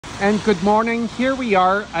And good morning. Here we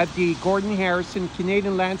are at the Gordon Harrison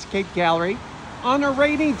Canadian Landscape Gallery on a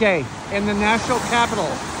rainy day in the National Capital.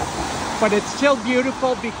 But it's still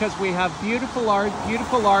beautiful because we have beautiful art,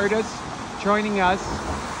 beautiful artists joining us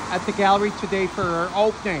at the gallery today for our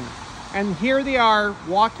opening. And here they are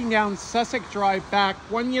walking down Sussex Drive back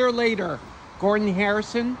 1 year later. Gordon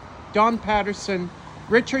Harrison, Don Patterson,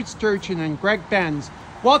 Richard Sturgeon, and Greg Benz.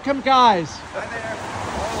 Welcome, guys. Hi there.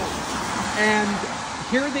 Oh. And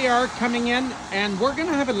here they are coming in, and we're going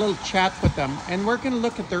to have a little chat with them, and we're going to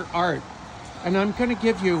look at their art. And I'm going to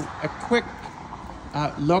give you a quick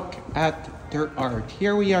look at their art.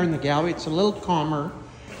 Here we are in the gallery. It's a little calmer.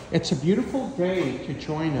 It's a beautiful day to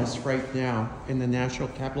join us right now in the National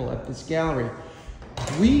Capital at this gallery.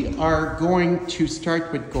 We are going to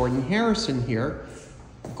start with Gordon Harrison here.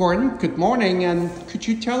 Gordon, good morning, and could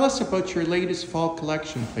you tell us about your latest fall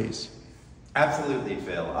collection, please? Absolutely,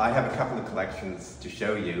 Phil. I have a couple of collections to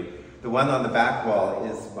show you. The one on the back wall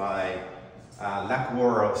is my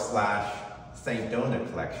Lacuoro / Saint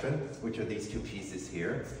Donat collection, which are these two pieces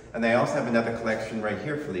here. And I also have another collection right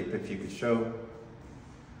here, Philippe, if you could show.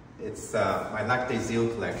 It's my Lac des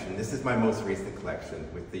Îles collection. This is my most recent collection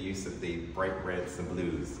with the use of the bright reds and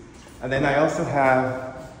blues. And then I also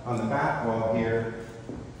have on the back wall here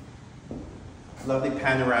lovely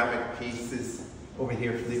panoramic pieces over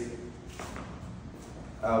here, Philippe,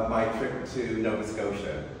 of my trip to Nova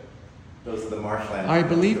Scotia. Those are the marshlands. I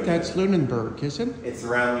believe that's Lunenburg, isn't it? It's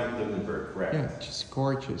around Lunenburg, correct. Yeah, just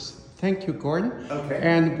gorgeous. Thank you, Gordon. Okay.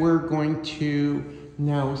 And we're going to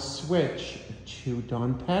now switch to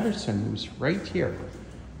Don Patterson, who's right here.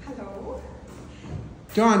 Hello.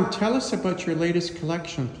 Don, tell us about your latest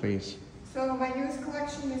collection, please. So my newest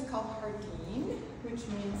collection is called Jardín, which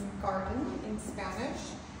means garden in Spanish.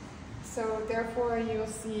 So therefore you'll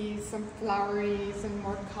see some floweries and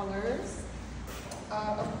more colors.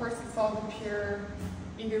 Of course it's all the pure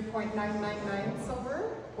either 0.999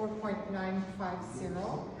 silver or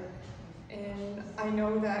 0.950. And I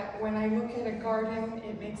know that when I look at a garden,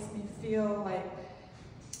 it makes me feel like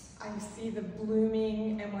I see the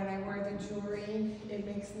blooming, and when I wear the jewelry, it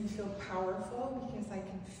makes me feel powerful because I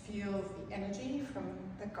can feel the energy from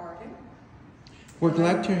the garden. We're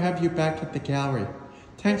glad to have you back at the gallery.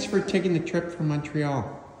 Thanks for taking the trip from Montreal.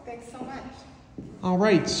 Thanks so much. All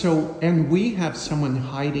right, so, and we have someone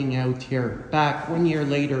hiding out here back 1 year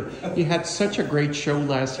later. You had such a great show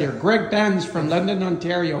last year. Greg Benz from London,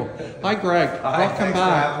 Ontario. Hi, Greg. Hi, welcome thanks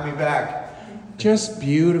back. for having me back. Just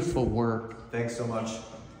beautiful work. Thanks so much.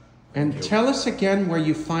 And tell us again where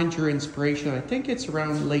you find your inspiration. I think it's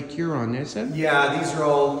around Lake Huron, is it? Yeah, these are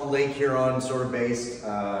all Lake Huron sort of based,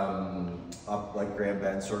 up like Grand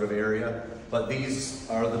Bend sort of area. But these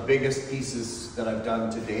are the biggest pieces that I've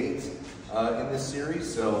done to date in this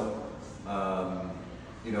series. So,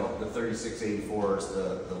 you know, the 3684 is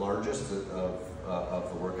the largest of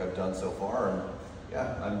the work I've done so far. And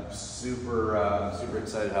yeah, I'm super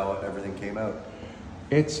excited how everything came out.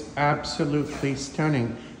 It's absolutely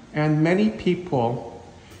stunning. And many people,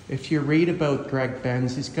 if you read about Greg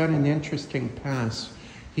Benz, he's got an interesting past.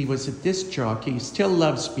 He was a disc jockey, still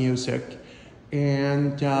loves music,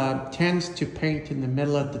 and tends to paint in the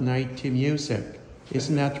middle of the night to music.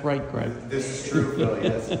 Isn't that right, Greg? This is true, Phil,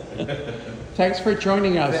 yes. Thanks for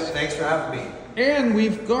joining us. Thanks for having me. And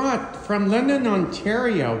we've got, from London,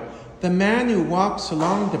 Ontario, the man who walks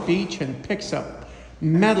along the beach and picks up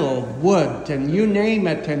metal, wood, and you name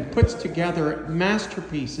it, and puts together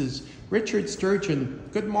masterpieces. Richard Sturgeon.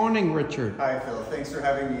 Good morning, Richard. Hi, Phil. Thanks for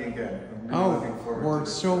having me again. I'm really looking forward we're to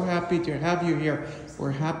this. so happy to have you here.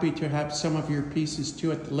 We're happy to have some of your pieces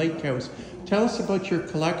too at the Lake House. Tell us about your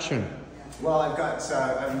collection. Well, I've got,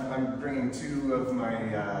 I'm bringing two of my,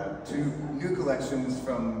 two new collections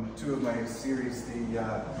from two of my series.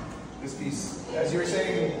 This piece, as you were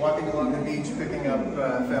saying, walking along the beach, picking up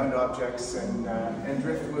found objects and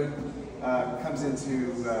driftwood comes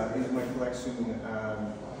into my collection.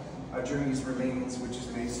 A Journey's Remains, which is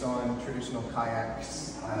based on traditional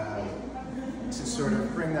kayaks, to sort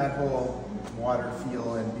of bring that whole water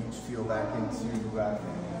feel and beach feel back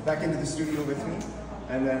into the studio with me.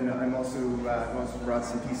 And then I'm also brought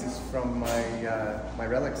some pieces from my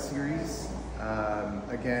Relic series.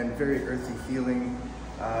 Again, very earthy feeling.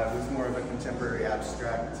 With more of a contemporary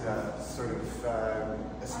abstract sort of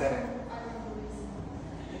aesthetic.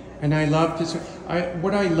 And I love this.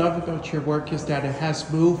 What I love about your work is that it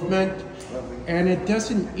has movement. Lovely. And it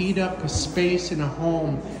doesn't eat up a space in a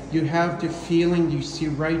home. You have the feeling, you see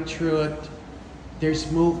right through it.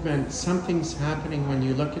 There's movement. Something's happening when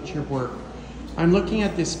you look at your work. I'm looking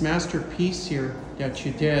at this masterpiece here that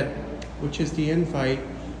you did, which is the invite.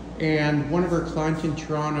 And one of our clients in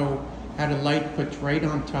Toronto had a light put right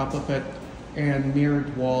on top of it and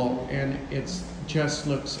mirrored wall, and it just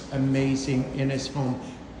looks amazing in his home.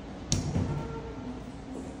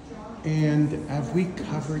 And have we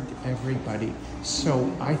covered everybody?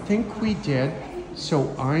 So I think we did. So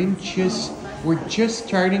we're just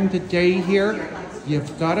starting the day here.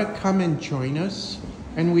 You've got to come and join us.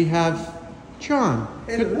 And we have John.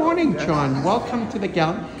 Good morning, John. Welcome to the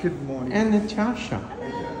gallery. Good morning. And Natasha.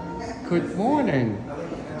 Good morning.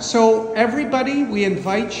 So everybody, we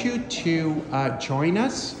invite you to join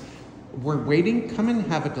us. We're waiting. Come and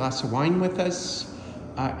have a glass of wine with us.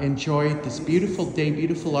 Enjoy this beautiful day,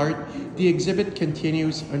 beautiful art. The exhibit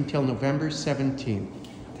continues until November 17th.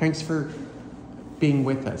 Thanks for being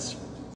with us.